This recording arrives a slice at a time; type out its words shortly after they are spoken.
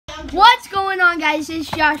What's going on, guys? It's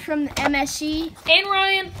Josh from the MSC. And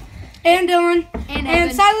Ryan. And Dylan.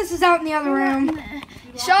 And Silas is out in the other room.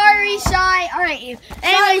 Sorry, Sai. All right.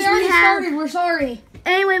 Anyways, We're sorry.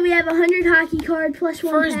 Anyway, we have 100 hockey card plus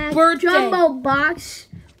one For his pack. birthday. Jumbo box.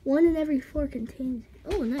 One in every 4 contains.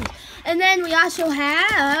 Oh, nice. And then we also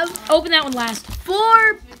have Open that one last. 4.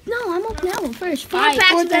 No, I'm opening that one first. 4 Five.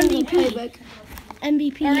 packs of Fourth MVP. playbook.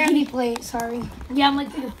 MVP. Or any plate, sorry. Yeah, I'm like,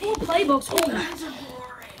 full playbooks. Oh.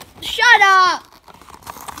 Shut up.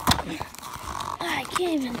 I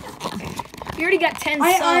can't even. You already got 10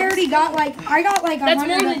 subs. I already got like That's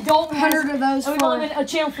more than Dalton has. 100 of those. And we've only been a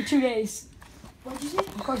channel for 2 days. What did you say?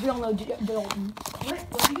 Of course, we all know Dalton.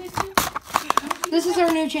 What did you guys do? This is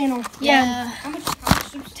our new channel. Yeah. How much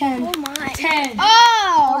 10. Oh my. 10.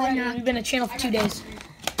 Oh. Already. We've been a channel for 2 days.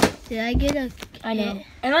 Did I get a? I know.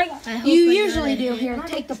 And like, I hope You I usually got do. it. Here,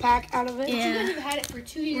 take the pack out of it. You guys Yeah. have had it for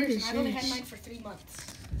 2 years, is and I've only this? had mine for 3 months.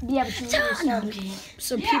 yeah, but you really started.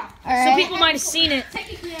 So, Yeah. so people might have seen it.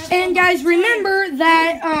 Technically, I've And guys, remember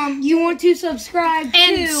that you want to subscribe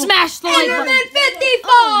And to smash the like button. Enderman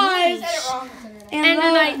 55. said it wrong. And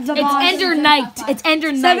Ender Night. the It's boss Ender Night. It's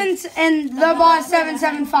Ender Night. 7 and the boss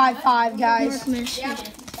 7755, guys.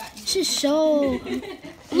 This is so.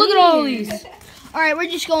 Look at all these. All right, we're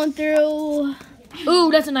just going through.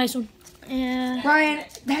 Ooh, that's a nice one. Yeah. Ryan,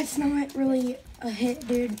 that's not really a hit,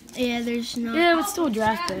 dude. Yeah. There's no. Yeah, it's still a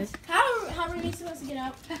draft pick. How are we supposed to get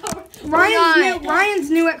out? Ryan's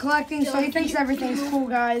new at collecting, so he thinks everything's cool,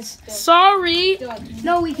 guys. Sorry.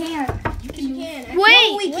 No, we can't. You can.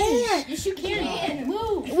 No, we Wait. can't. Yes, you can.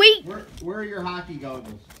 Woo. Wait. Where are your hockey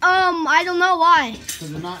goggles? I don't know why.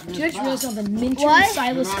 Because they're not in Do this you guys realize box. something? Minter, What?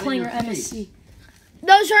 Silas, They're not in Klinger, your case. MSC.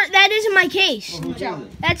 Those aren't. That isn't my case. Well, whose is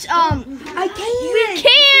it? That's I We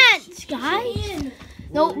can't. can't, guys.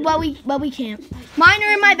 No, but we can't. Mine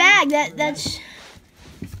are in my bag. That's.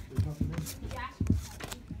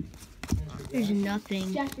 There's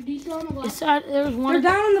nothing. Jasper, do you still want to It's, there was They're one.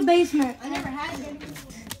 down in the basement. I never had it.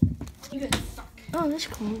 You guys suck. Oh, that's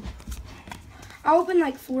cool. I opened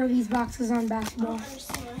like 4 of these boxes on basketball.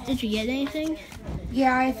 Did you get anything?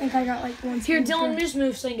 Yeah, I think I got like one. Here, signature. Dylan, just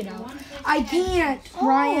move, sing it out. I can't,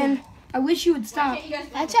 Ryan. I wish you would stop.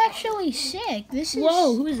 That's actually sick. This is.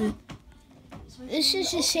 Whoa, who is it? This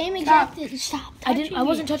is the same exact. Stop. I didn't. I touching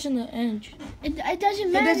wasn't touching the edge. It doesn't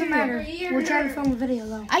It matter. doesn't matter. We're trying to film a video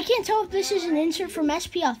though. I can't tell if this is an insert from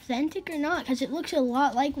SP Authentic or not because it looks a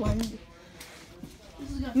lot like one.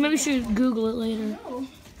 Maybe we should Google it later.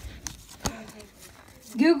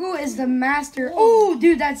 Google is the master. Oh,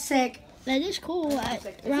 dude, that's sick. That is cool.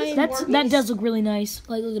 Ryan, That does look really nice.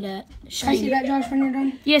 Like, look at that. Can I see Shiny. that, Josh, when you're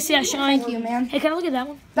done? Yes, yeah, shine. Thank you, man. Hey, can I look at that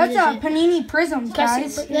one? That's is a it? Panini Prism, Can I see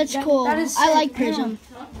guys. it? that's cool. That is I sick. like Prism.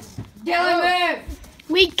 Dylan, move.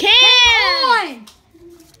 We can.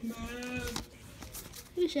 Come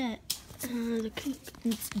Who's that? The cook.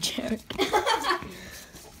 It's Jared.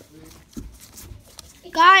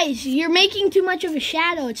 Guys, you're making too much of a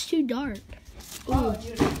shadow. It's too dark. Oh,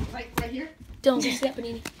 dude. Like right here? Dylan, see that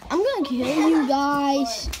panini. I'm gonna kill you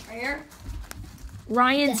guys. Right here?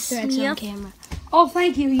 Ryan That's threats on Smith. camera. Oh,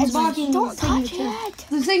 thank you. He's blocking Don't the touch signature. it.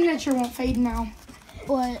 The signature won't fade now.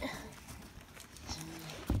 What?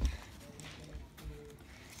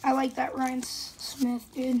 I like that Ryan Smith,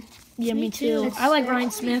 dude. Yeah, me too. That's I like sick.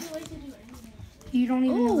 Ryan Smith. You don't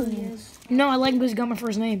even know who he Ooh. is. No, I like him because he got my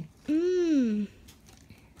first name.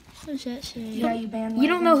 What does that say? Yeah, you banned You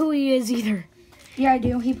don't know who he is either. Yeah, I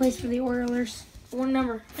do. He plays for the Oilers. One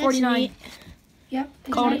number, That's 49. neat. Yep,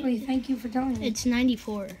 Called it. exactly. Thank you for telling me. It's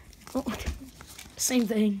 94. Oh, same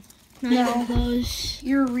thing. Not even close.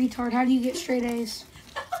 You're a retard. How do you get straight A's?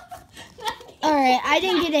 All right, I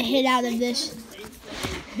didn't get a hit out of this.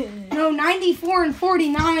 No, 94 and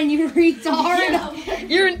 49, you retard.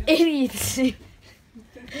 You're an idiot.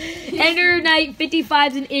 Ender Night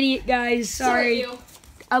 55's an idiot, guys. Sorry. You.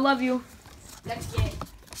 I love you. That's gay.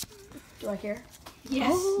 Do I care?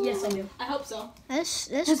 Yes. Yes, I do. I hope so. That's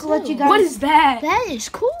Just cool. let you guys. What is that? That is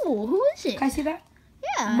cool. Who is it? Can I see that?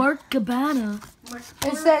 Yeah. Mark Cabana.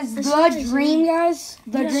 It says This the is Dream, guys.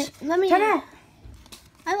 The Yes, Dream. let me. Come out.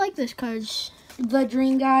 I like those cards. The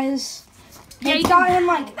Dream, guys. Yeah, It's you got him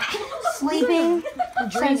like sleeping.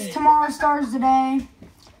 It says tomorrow stars today.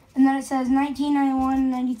 And then it says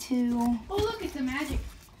 1991, 92. Oh, look, it's the magic.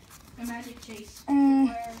 The magic chase.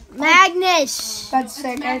 Magnus. That's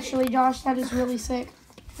sick, actually, Josh. That is really sick.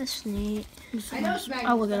 That's neat. I know it's magic,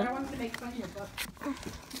 I'll look but at I it. wanted to make fun of your book.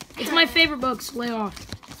 It's my favorite books. Lay off.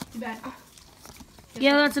 Too bad.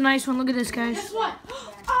 Yeah, that's a nice one. Look at this, guys. Guess what?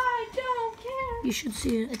 I don't care. You should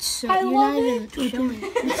see it. It's so. I You're love not even showing.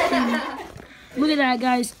 Look at that,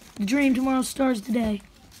 guys. The Dream tomorrow stars today.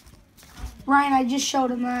 Ryan, I just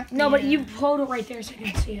showed him that. No, but you hold it right there so you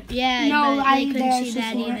can see it. Yeah, No, but I they couldn't dash see this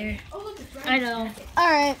that one. either. I know.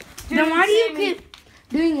 All right. Then why do you keep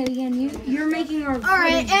doing it again? You're making our. All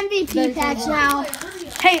right, MVP packs now.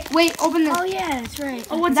 Hey, wait, open this. Oh yeah, that's right.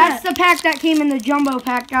 Oh, what's That's that? the pack that came in the jumbo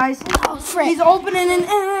pack, guys. Oh, frick. He's opening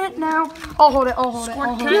it now. I'll hold it. I'll hold it.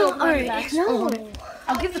 I'll hold it. No, all right. No.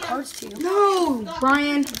 I'll give the cards to you. No,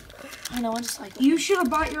 Brian, I know, I just like it. you should have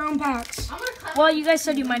bought your own packs Well, you guys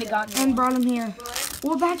said you might have gotten and one. brought them here.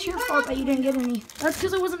 Well, that's your fault that you didn't get any. That's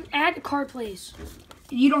because it wasn't at the card place.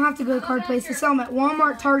 You don't have to go to card place. They sell them at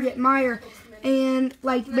Walmart, Target, Meijer, and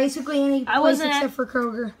like basically any I place wasn't at- except for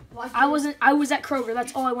Kroger. I was at Kroger.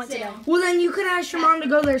 That's all I went today. Well, then you could ask your mom to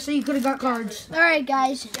go there so you could have got cards. All right,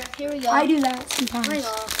 guys. Here we go. I do that sometimes.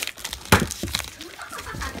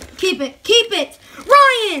 Keep it. Keep it.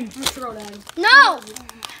 Ryan, Throw that. No.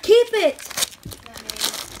 keep it.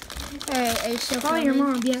 All right, are you still Call your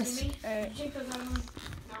filming? mom, yes.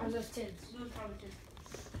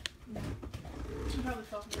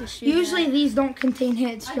 Usually these don't contain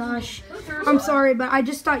hits, Josh. I'm sorry, but I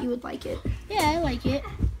just thought you would like it. Yeah, I like it.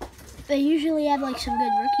 They usually have like some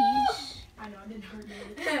good rookies.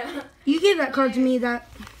 You gave that card to me. That.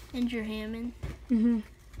 Andrew Hammond. Mhm.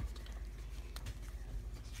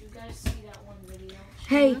 You guys see that one video?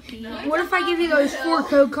 Hey, what if I give you those 4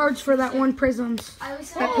 code cards for that one Prisms?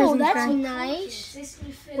 That Oh, Prisms that's pack. nice.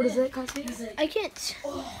 What is it, Cosby? I can't.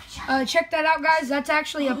 Check that out, guys. That's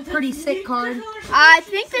actually a pretty sick card. I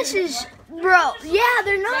think this is, bro. Yeah,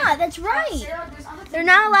 they're not. That's right. They're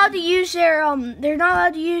not allowed to use their They're not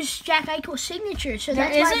allowed to use Jack Eichel's signature, so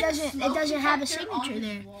that's why it doesn't have a signature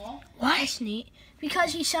there. That's neat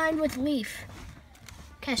because he signed with Leaf.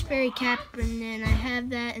 Kasperi Kapanen, I have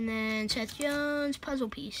that, and then Seth Jones puzzle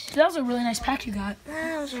piece. That was a really nice pack you got.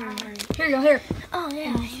 That was alright. Here you go. Here. Oh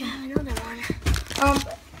yeah, I have another one.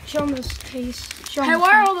 Show them this case. Show Hey, them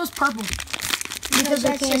why are all those purple? because they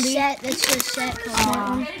That's can the be. set. That's the set.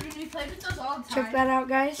 color. We play with those all the time. Check that out,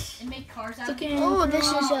 guys. And make cars out of Looking. Oh, this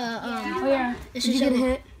is a Oh yeah. This Did is you get a a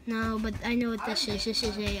hit? no, but I know what this is. This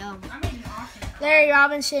is a I made an awesome. Larry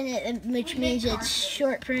Robinson, which means it's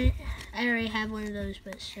short print. I already have one of those,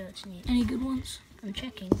 but still, it's neat. Any good ones? I'm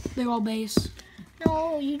checking. They're all base.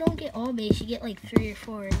 No, you don't get all base. You get like 3 or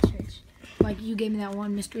 4 inserts. Like you gave me that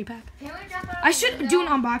one mystery pack. I should do an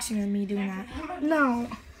unboxing of me doing that. No,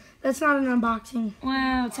 that's not an unboxing,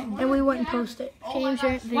 Well, technically. and we wouldn't post it. James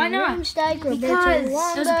Why not? Riemsdyk, Roberto Because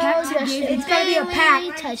Luongo, there's a pack that Justin gave- It's gotta be a Bailey,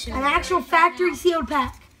 pack, Tyson. an actual factory sealed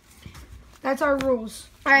pack. That's our rules.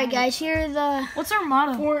 All right, guys. Here are the. What's our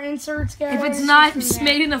motto? 4 inserts, guys. If it's not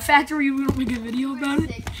made in a factory, we don't make a video about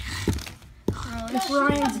it. If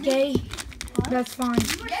Ryan's gay, that's fine.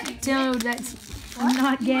 Dude, that's I'm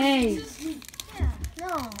not gay.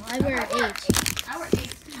 No, I wear 8.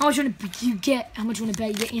 How much would you get? How much would I bet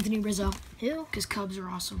you get Anthony Rizzo? Who? Because Cubs are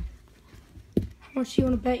awesome. How much do you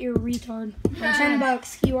want to bet you're a retard?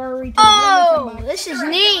 $10. You are a retard. Oh, this is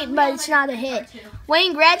neat, but it's not a hit.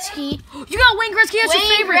 Wayne Gretzky. You got Wayne Gretzky. That's his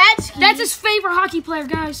Wayne favorite. Gretzky. That's his favorite hockey player,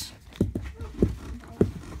 guys.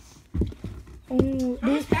 Oh,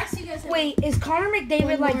 this, Packs you guys have. wait, is Connor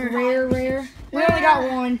McDavid like more. rare? We only got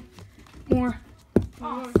one more.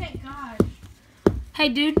 Oh, thank God. Hey,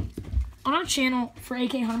 dude. On our channel for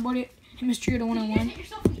AK Hunterboard, him is Trio to 101. Hit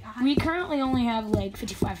yourself in the eye. We currently only have like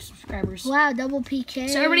 55 subscribers. Wow, double PK.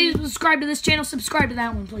 So everybody who's subscribed to this channel, subscribe to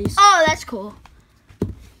that one, please. Oh, that's cool.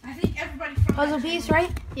 I think everybody from Puzzle piece,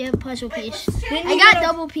 right? Yeah, puzzle piece. Didn't I you got get a-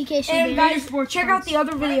 double PK And Subban. guys, sports check cards. out the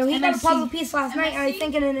other video. He got a MSC. puzzle piece last night, and I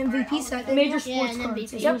think in an MVP set. didn't Major he? Yeah, sports an cards.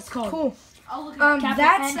 MVP. That's Yep, what it's called. cool. I'll look at Capital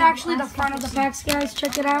That's N, actually the last front of the packs, guys.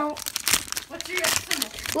 Check it out. What's your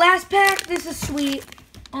symbol? Last pack. This is sweet.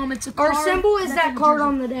 It's a Our card. symbol is That's that like a card jersey.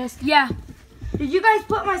 on the desk. Yeah. Did you guys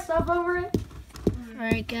put my stuff over it? All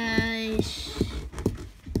right, guys.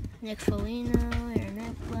 Nick Foligno,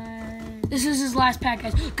 Aaron Ekblad. This is his last pack,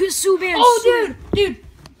 guys. Good Subban. Oh, dude.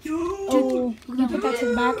 Oh, you put that to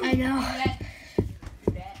the back. I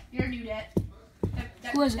know. You're a new dad.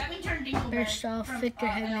 Who is it? That means you're a Dingleberry. First off, Victor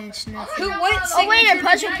Hedman, Snuff. Who? What? Oh wait, our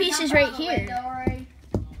puzzle piece is right here.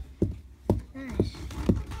 Nice.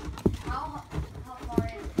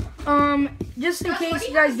 Just in case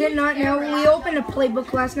you guys did not know, we opened a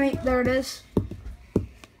playbook last night. There it is.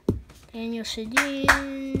 Daniel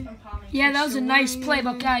Sedin. Yeah, that was a nice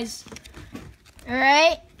playbook, guys. All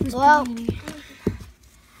right. Well,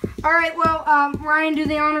 All right, well, Ryan, do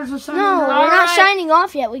the honors of something. no, we're All not right. signing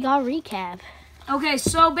off yet. We got a recap. Okay,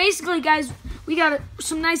 so basically, guys, we got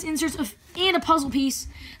some nice inserts and a puzzle piece.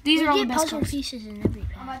 These We are all the get best puzzle cards. pieces in every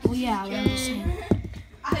pack. Well, yeah, I'm just saying.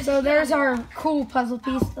 So there's our cool puzzle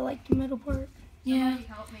piece, the middle part. Yeah.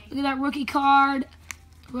 Help me. Look at that rookie card.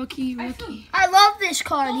 Rookie. I love this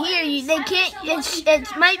card here. They can't.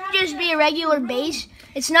 It might just be a regular base.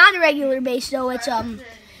 It's not a regular base though. It's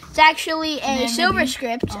actually a silver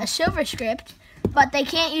script. A silver script, but they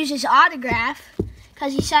can't use his autograph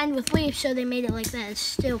because he signed with Leaf, so they made it like that. It's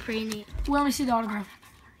still pretty neat. Let me see the autograph.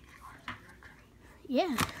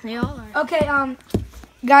 Yeah, they all are. Okay,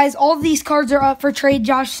 guys, all of these cards are up for trade.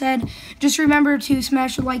 Josh said, just remember to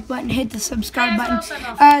smash the like button, hit the subscribe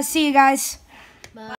button. See you guys.